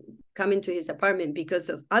come into his apartment because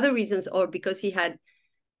of other reasons, or because he had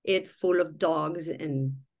it full of dogs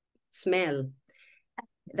and smell.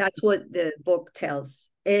 That's what the book tells.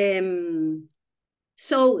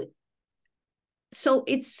 So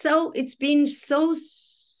it's been so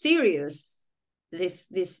serious,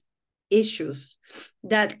 these issues,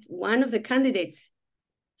 that one of the candidates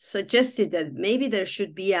suggested that maybe there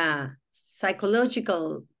should be a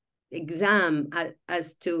psychological exam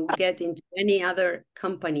as to get into any other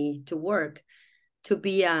company to work, to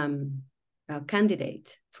be a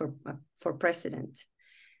candidate for president.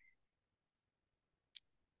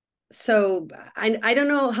 So I don't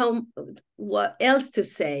know what else to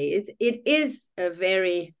say. It is a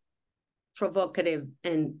very provocative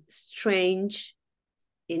and strange,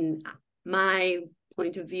 in my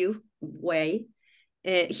point of view, way.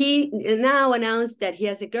 He now announced that he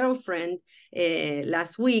has a girlfriend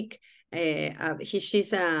last week.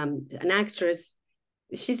 She's an actress.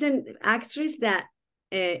 She's an actress that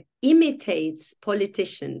imitates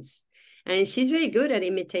politicians, and she's very good at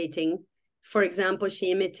imitating. For example, she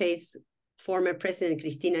imitates former President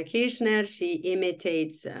Cristina Kirchner. She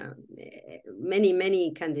imitates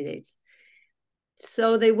many candidates.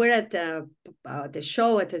 So they were at the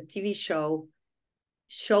show, at a TV show,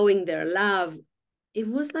 showing their love. It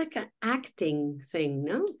was like an acting thing,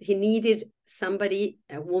 no? He needed somebody,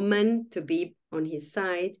 a woman, to be on his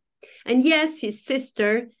side. And yes, his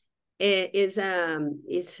sister he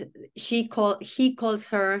calls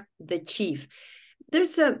her the chief.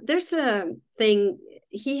 There's a thing,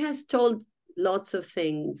 he has told lots of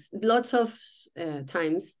times,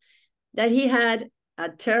 that he had a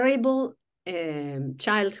terrible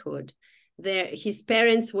childhood. His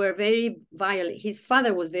parents were very violent. His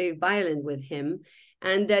father was very violent with him,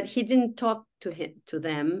 and that he didn't talk to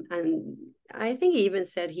them. And I think he even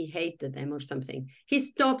said he hated them or something. He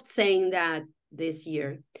stopped saying that this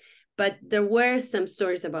year. But there were some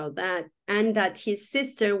stories about that, and that his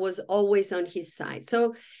sister was always on his side.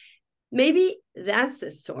 So maybe that's the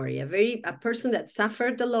story, a person that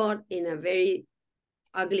suffered a lot in a very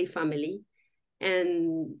ugly family,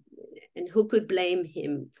 and who could blame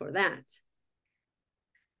him for that?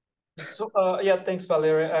 So yeah, thanks,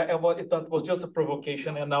 Valeria. That was just a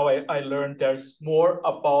provocation, and now I learned there's more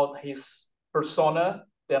about his persona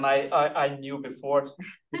than I knew before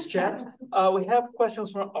this chat. We have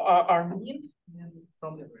questions from Armin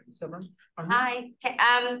from Severn. Hi,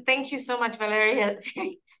 thank you so much, Valeria.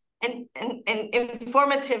 Very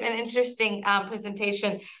informative and interesting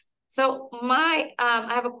presentation. So I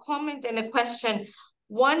have a comment and a question.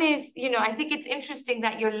 One is, I think it's interesting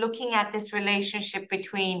that you're looking at this relationship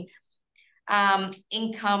between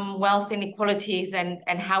income, wealth inequalities, and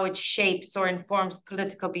how it shapes or informs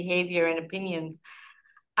political behavior and opinions.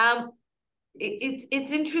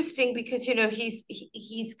 It's interesting because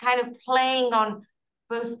he's kind of playing on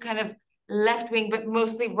both kind of left-wing but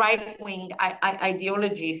mostly right-wing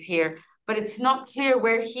ideologies here, but it's not clear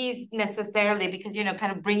where he's necessarily, because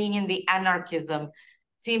kind of bringing in the anarchism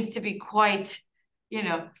seems to be quite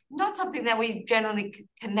not something that we generally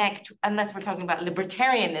connect unless we're talking about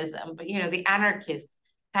libertarianism, but the anarchist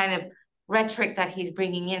kind of rhetoric that he's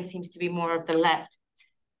bringing in seems to be more of the left.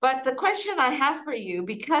 But the question I have for you,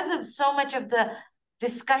 because of so much of the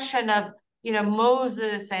discussion of,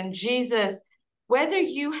 Moses and Jesus, whether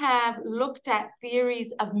you have looked at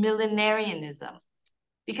theories of millenarianism,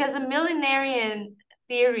 because the millenarian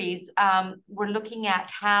theories were looking at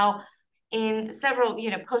how in several,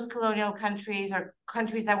 post-colonial countries or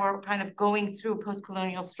countries that were kind of going through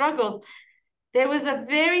post-colonial struggles, there was a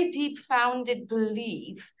very deep-founded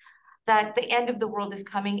belief that the end of the world is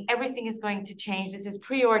coming, everything is going to change, this is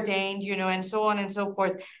preordained, and so on and so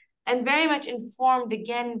forth, and very much informed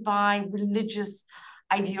again by religious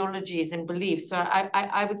ideologies and beliefs. So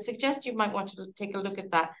I would suggest you might want to take a look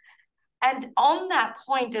at that. And on that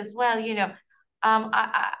point as well,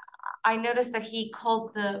 I noticed that he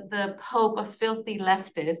called the Pope a filthy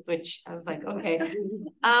leftist, which I was like, okay.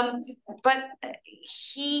 But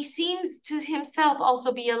he seems to himself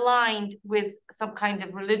also be aligned with some kind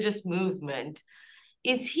of religious movement.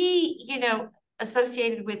 Is he, you know,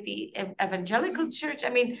 associated with the evangelical church? I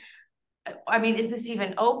mean, is this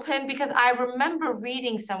even open? Because I remember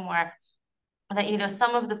reading somewhere that, you know,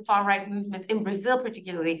 some of the far-right movements in Brazil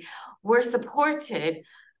particularly were supported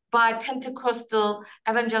by Pentecostal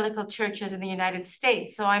evangelical churches in the United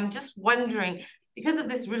States. So I'm just wondering, because of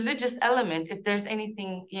this religious element, if there's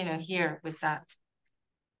anything, you know, here with that.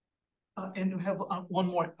 And we have one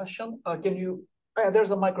more question. Can you,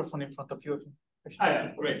 there's a microphone in front of you.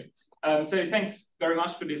 Hi, great. So thanks very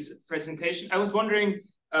much for this presentation. I was wondering,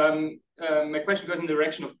 my question goes in the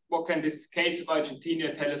direction of what can this case of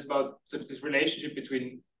Argentina tell us about sort of this relationship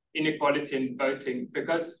between inequality and voting?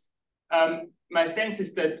 Because my sense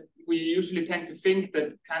is that we usually tend to think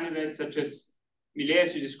that candidates such as Milei,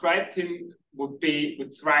 as you described him, would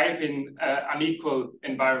thrive in unequal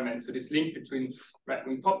environments. So this link between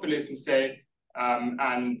right-wing populism, say,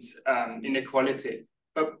 and inequality.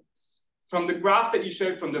 But from the graph that you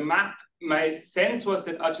showed from the map, my sense was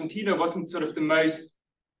that Argentina wasn't sort of the most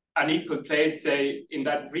unequal place, say, in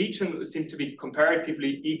that region. It seemed to be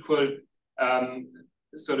comparatively equal,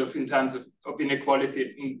 sort of in terms of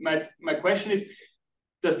inequality. My question is,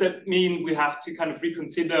 does that mean we have to kind of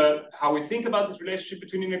reconsider how we think about this relationship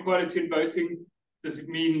between inequality and voting? Does it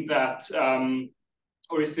mean that,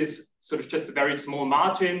 or is this sort of just a very small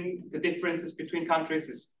margin, the differences between countries?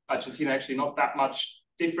 Is Argentina actually not that much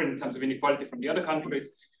different in terms of inequality from the other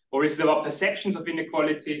countries? Or is there about perceptions of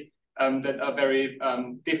inequality that are very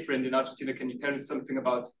different in Argentina? Can you tell me something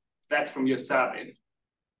about that from your survey?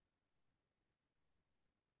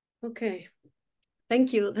 Okay,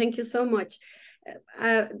 thank you so much.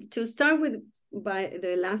 To start with, by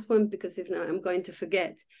the last one, because if not, I'm going to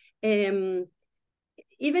forget. Even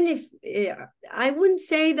if I wouldn't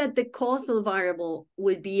say that the causal variable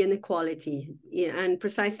would be inequality, and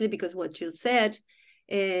precisely because what you said,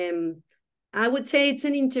 I would say it's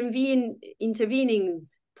an intervening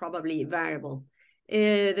probably variable.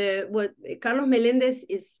 What Carlos Mendes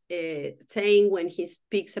is saying when he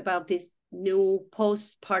speaks about these new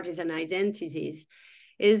post-partisan identities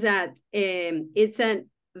is that it's a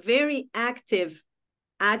very active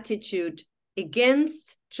attitude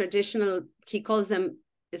against traditional, he calls them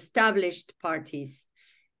established parties.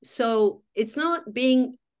 So it's not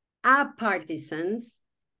being apartisans,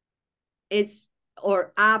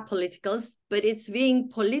 or apoliticals, but it's being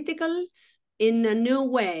politicals in a new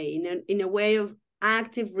way, in a way of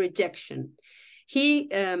active rejection. He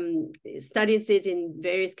studies it in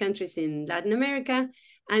various countries in Latin America,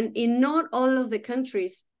 and in not all of the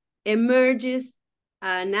countries emerges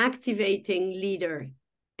an activating leader.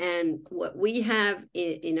 And what we have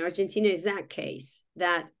in Argentina is that case,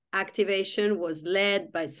 that activation was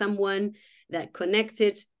led by someone that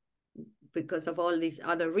connected because of all these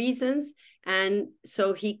other reasons. And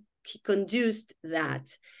so he conduced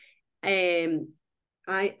that.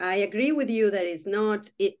 I agree with you that it's not,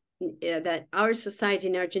 that our society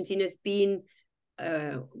in Argentina has been,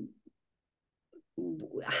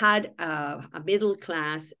 had a middle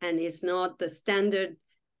class, and it's not the standard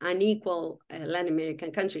unequal Latin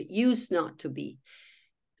American country, used not to be.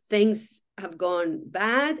 Things have gone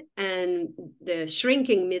bad, and the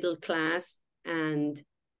shrinking middle class and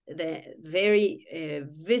the very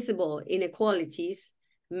visible inequalities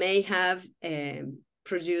may have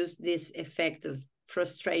produced this effect of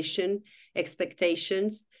frustration,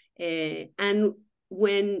 expectations, and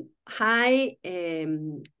when high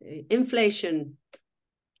inflation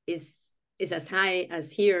is as high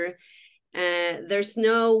as here, there's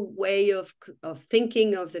no way of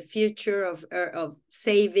thinking of the future, of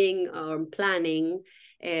saving or planning.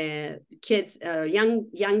 Kids,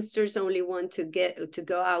 youngsters only want to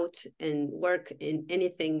go out and work in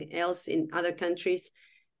anything else in other countries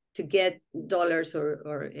to get dollars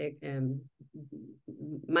or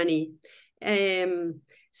money.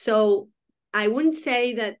 So I wouldn't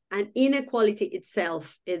say that an inequality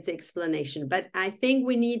itself is the explanation, but I think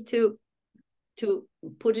we need to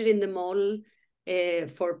put it in the model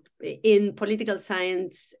in political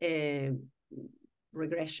science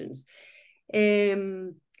regressions.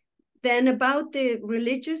 Then about the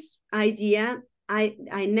religious idea,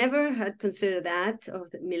 I never had considered that of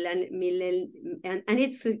the and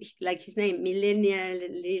it's like his name,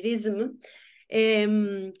 millennialism.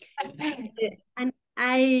 And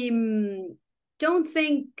I don't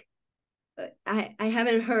think, I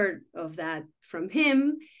haven't heard of that from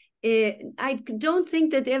him. I don't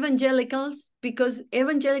think that evangelicals, because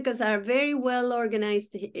evangelicals are very well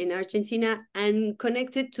organized in Argentina and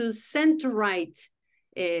connected to center-right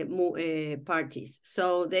parties.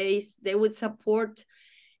 So they would support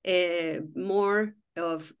more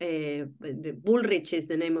of the Bullrich is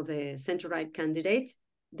the name of the center-right candidate.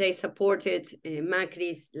 They supported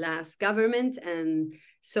Macri's last government, and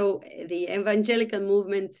so the evangelical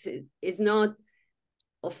movement is not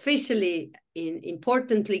officially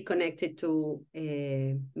importantly connected to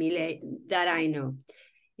Milei, that I know.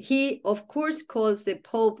 He, of course, calls the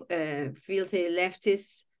Pope filthy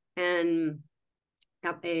leftists and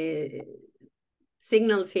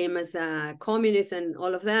signals him as a communist and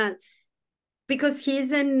all of that, because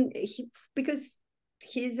he's an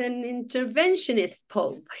interventionist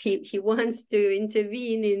Pope. He wants to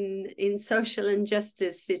intervene in social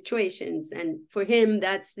injustice situations, and for him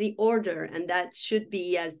that's the order, and that should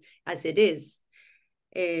be as it is.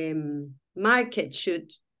 Market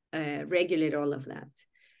should regulate all of that.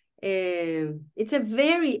 It's a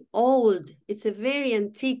very old, it's a very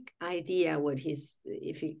antique idea. What he's,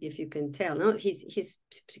 if you can tell, no, he's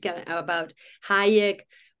about Hayek,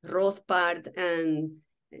 Rothbard, and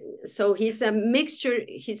so he's a mixture.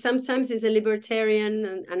 He sometimes is a libertarian,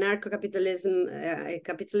 and anarcho-capitalism,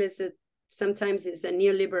 capitalist. Sometimes is a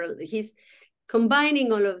neoliberal. He's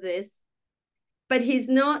combining all of this, but he's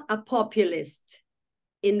not a populist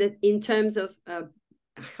in terms of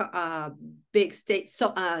big state,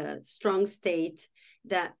 strong state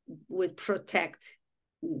that would protect,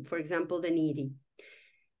 for example, the needy.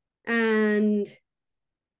 And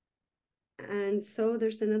so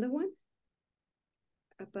there's another one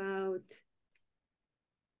about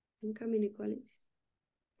income inequalities.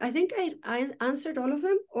 I think I answered all of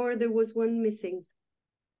them, or there was one missing.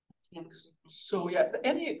 So yeah,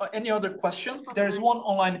 any other question? There is one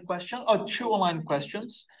online question, or two online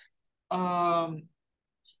questions. Thank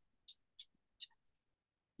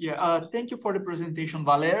you for the presentation,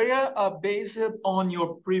 Valeria. Based on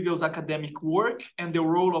your previous academic work and the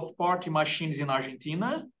role of party machines in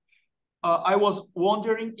Argentina, I was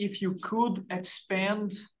wondering if you could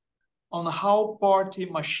expand on how party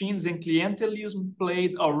machines and clientelism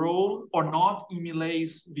played a role or not in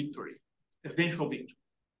Milei's victory, eventual victory.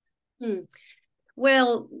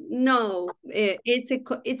 Well, no,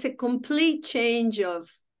 it's a complete change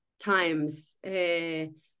of times.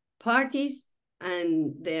 Parties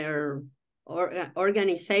and their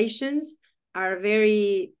organizations are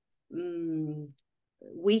very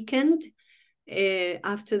weakened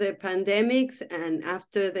after the pandemics and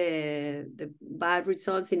after the bad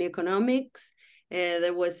results in economics.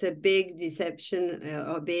 There was a big deception,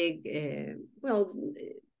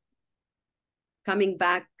 coming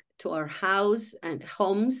back to our homes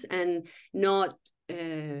and not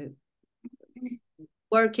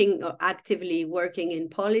working or actively working in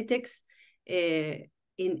politics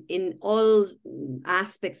in all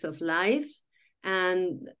aspects of life,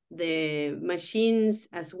 and the machines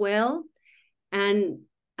as well. And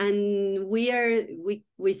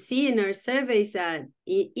we see in our surveys that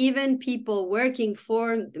even people working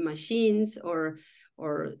for the machines or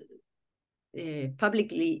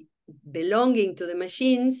publicly belonging to the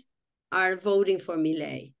machines are voting for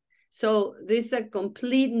Milei. So this is a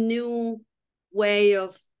complete new way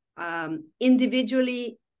of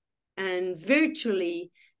individually and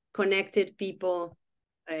virtually connected people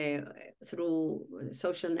through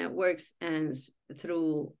social networks and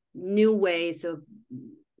through new ways of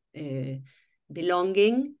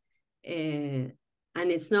belonging, and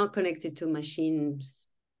it's not connected to machines,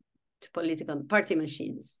 to political party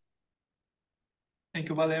machines. Thank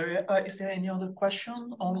you, Valeria. Is there any other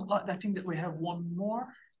question online? I think that we have one more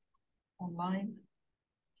online.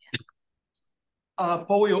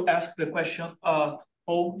 Paul will ask the question.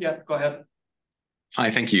 Paul, yeah, go ahead. Hi,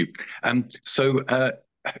 thank you.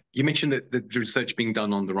 You mentioned that the research being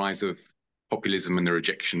done on the rise of populism and the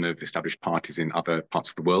rejection of established parties in other parts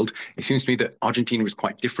of the world. It seems to me that Argentina is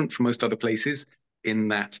quite different from most other places in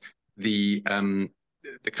that the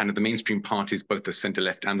kind of the mainstream parties, both the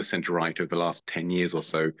center-left and the center-right over the last 10 years or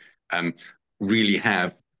so, really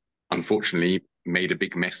have, unfortunately, made a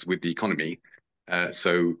big mess with the economy.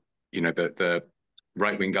 So, you know, the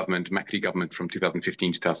right-wing government, Macri government from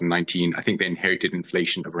 2015 to 2019, I think they inherited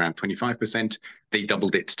inflation of around 25%. They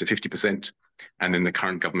doubled it to 50%. And then the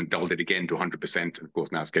current government doubled it again to 100%. And of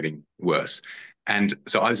course, now it's getting worse. And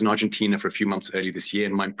so I was in Argentina for a few months earlier this year,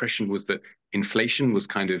 and my impression was that inflation was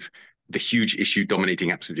kind of the huge issue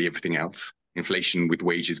dominating absolutely everything else. Inflation with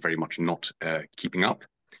wages very much not keeping up.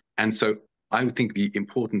 And so I would think it'd be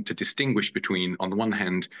important to distinguish between, on the one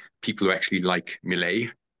hand, people who actually like Milei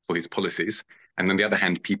for his policies, And on the other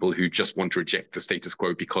hand, people who just want to reject the status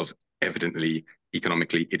quo because evidently,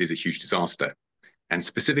 economically, it is a huge disaster. And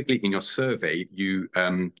specifically in your survey, you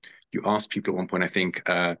asked people at one point, I think,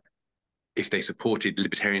 if they supported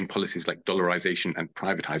libertarian policies like dollarization and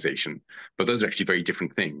privatization, but those are actually very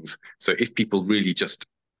different things. So if people really just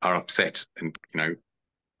are upset and,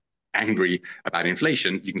 angry about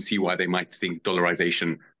inflation, you can see why they might think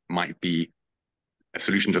dollarization might be a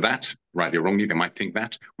solution to that. Rightly or wrongly, they might think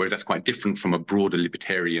that, whereas that's quite different from a broader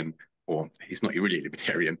libertarian, or he's not really a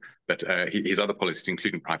libertarian, but his other policies,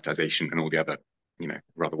 including privatization and all the other,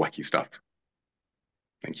 rather wacky stuff.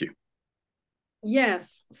 Thank you.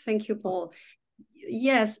 Yes, thank you, Paul.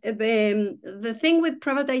 Yes, the thing with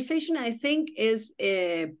privatization, I think, is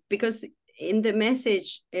because in the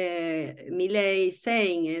message Milei is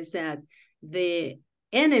saying is that the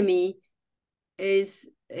enemy is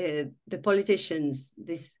the politicians,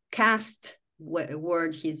 this caste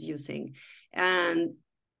word he's using. And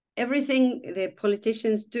everything the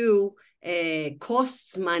politicians do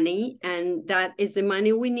costs money, and that is the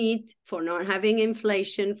money we need for not having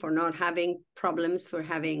inflation, for not having problems, for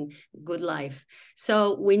having good life.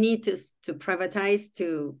 So we need to privatize,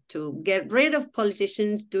 to get rid of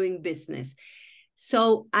politicians doing business.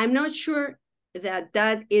 So I'm not sure that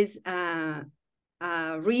that is a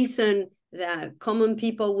reason that common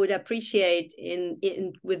people would appreciate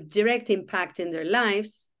with direct impact in their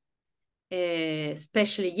lives.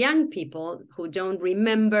 Especially young people who don't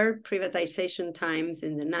remember privatization times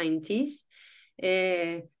in the 90s.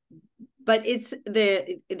 But it's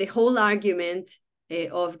the whole argument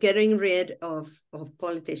of getting rid of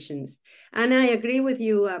politicians. And I agree with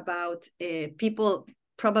you about people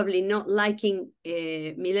probably not liking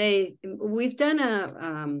Milei. We've done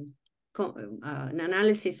an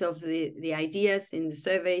analysis of the ideas in the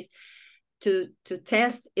surveys to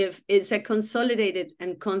test if it's a consolidated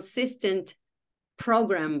and consistent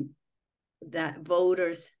program that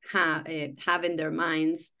voters have in their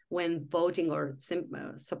minds when voting or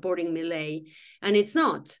supporting Milei, and it's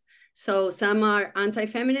not. So some are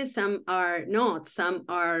anti-feminist, some are not, some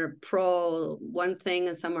are pro one thing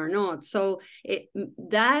and some are not. So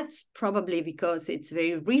that's probably because it's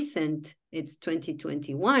very recent, it's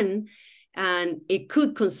 2021, and it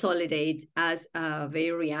could consolidate as a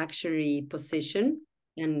very reactionary position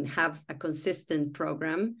and have a consistent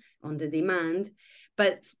program on the demand.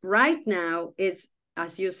 But right now, it's,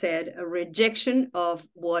 as you said, a rejection of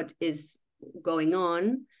what is going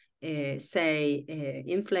on, say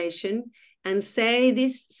inflation, and say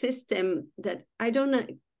this system that I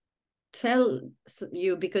don't tell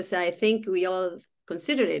you because I think we all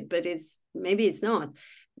consider it, but maybe it's not.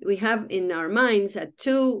 We have in our minds a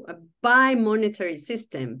bi-monetary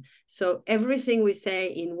system. So everything we say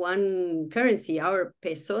in one currency, our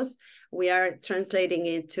pesos, we are translating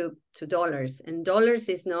it to dollars. And dollars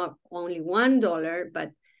is not only $1,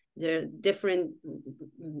 but there are different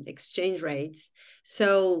exchange rates.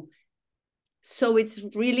 So it's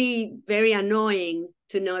really very annoying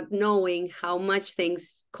to not knowing how much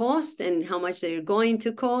things cost and how much they're going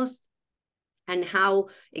to cost and how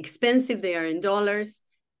expensive they are in dollars.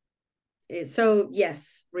 So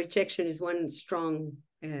yes, rejection is one strong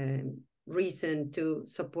reason to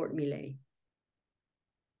support Milei.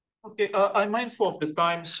 Okay, I'm mindful of the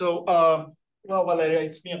time. So, well, Valeria,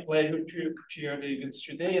 it's been a pleasure to share the events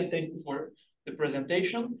today, and thank you for the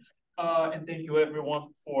presentation. And thank you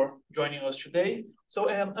everyone for joining us today. So,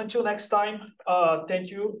 until next time, thank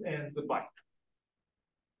you and goodbye.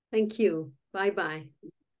 Thank you. Bye-bye.